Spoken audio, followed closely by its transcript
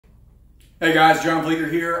Hey guys, John Vlieger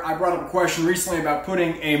here. I brought up a question recently about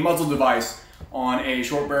putting a muzzle device on a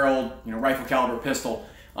short-barreled, rifle caliber pistol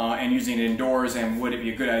and using it indoors, and would it be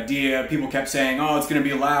a good idea? People kept saying, oh, it's going to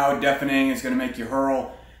be loud, deafening, it's going to make you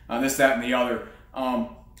hurl, this, that, and the other.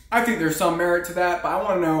 I think there's some merit to that, but I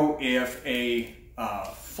want to know if a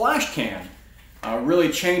flash can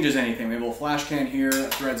really changes anything. We have a little flash can here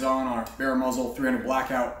that threads on our bare muzzle 300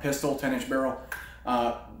 blackout pistol, 10-inch barrel.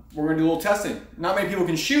 We're going to do a little testing. Not many people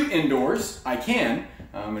can shoot indoors. I can.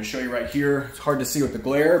 I'm going to show you right here. It's hard to see with the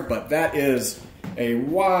glare, but that is a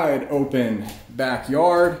wide open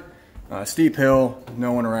backyard, steep hill,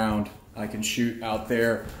 no one around. I can shoot out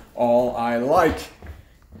there all I like.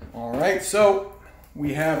 All right, so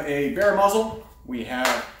we have a bare muzzle. We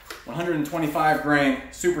have 125 grain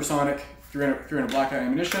supersonic 300 blackout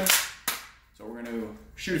ammunition. So we're going to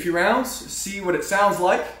shoot a few rounds, see what it sounds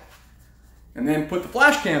like, and then put the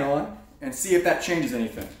flash can on and see if that changes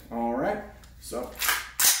anything. All right, so.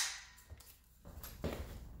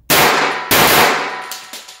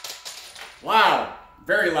 Loud,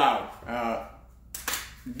 very loud,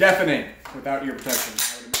 deafening without ear protection,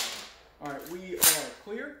 I would imagine. All right, we are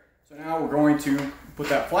clear. So now we're going to put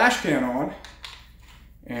that flash can on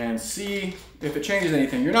and see if it changes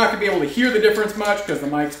anything. You're not gonna be able to hear the difference much because the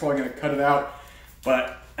mic's probably gonna cut it out,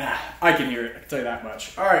 but I can hear it, I can tell you that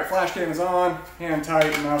much. All right, flash cam is on, hand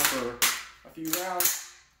tight enough for a few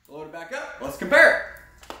rounds. Load it back up, let's compare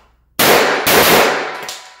it.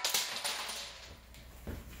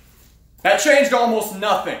 That changed almost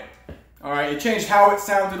nothing. All right, it changed how it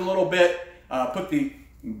sounded a little bit, put the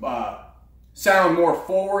sound more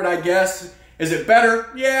forward, I guess. Is it better?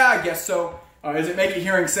 Yeah, I guess so. Is it make it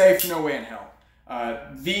hearing safe? No way in hell.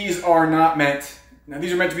 These are not meant. Now,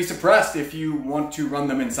 these are meant to be suppressed if you want to run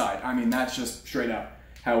them inside. I mean, that's just straight up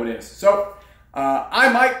how it is. So,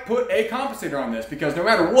 I might put a compensator on this because no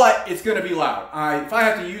matter what, it's going to be loud. If I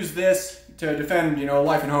have to use this to defend,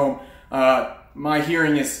 life and home, my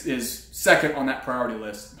hearing is second on that priority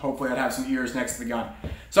list. Hopefully, I'd have some ears next to the gun.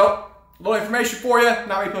 So, a little information for you. Not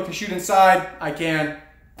many people can shoot inside. I can.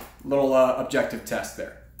 Little objective test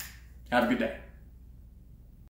there. Have a good day.